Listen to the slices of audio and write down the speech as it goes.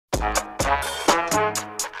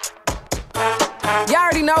Y'all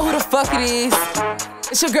already know who the fuck it is.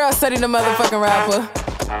 It's your girl, Sunny the motherfucking rapper.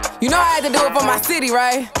 You know I had to do it for my city,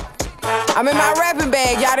 right? I'm in my rapping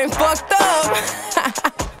bag, y'all done fucked up.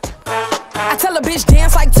 I tell a bitch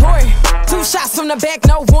dance like Tori. 2 shots from the back,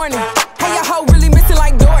 no warning. Hey, your hoe really missing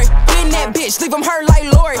like Dory. In that bitch, leave him hurt like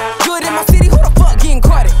Lori. Good in my city, who the fuck getting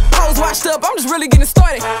caught it? Hoes washed up, I'm just really getting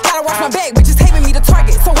started. Gotta watch my back, bitches hating me to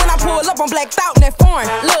target. So when I pull up, I'm blacked out in that foreign.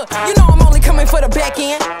 Look, you know I'm only coming for the back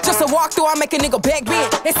end. Just a walk through, I make a nigga back bend.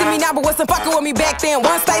 They see me now, but wasn't fucking with me back then.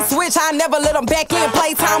 Once they switch, I never let them back in.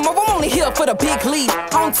 Playtime over, I'm only here for the big lead.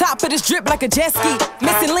 On top of this drip like a jet ski.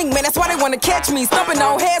 Missing link, man, that's why they wanna catch me. Stumping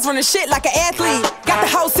on heads, running shit like an athlete. Got the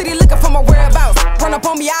whole city looking for my whereabouts. Run up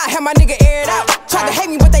on me, I have my nigga air it out. Tried to hate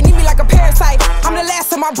me, but they need me like a parasite. I'm the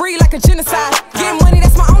last of my breed like a genocide. Getting money,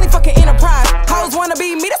 that's my only fucking enterprise. Hoes wanna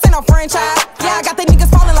be me, this ain't no franchise. Yeah, I got they niggas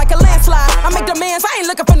falling like a landslide. I make demands, I ain't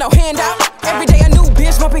looking for no handout. Every day a new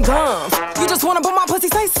bitch bumping gums. You just wanna put my pussy,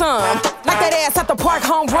 say some. Knock that ass at the park,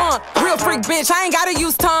 home run. Real freak bitch, I ain't gotta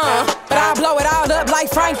use tongue. But I blow it all up like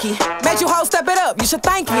Frankie. Made you hoes step it up, you should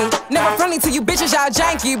thank me. Never friendly to you bitches, y'all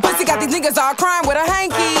janky. Pussy got these niggas all crying with a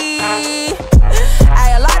hanky.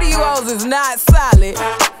 Ay, a lot of you hoes is not solid.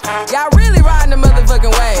 Y'all really riding the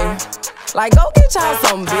motherfucking wave. Like, go get y'all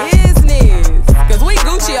some business. Cause we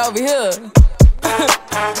Gucci over here.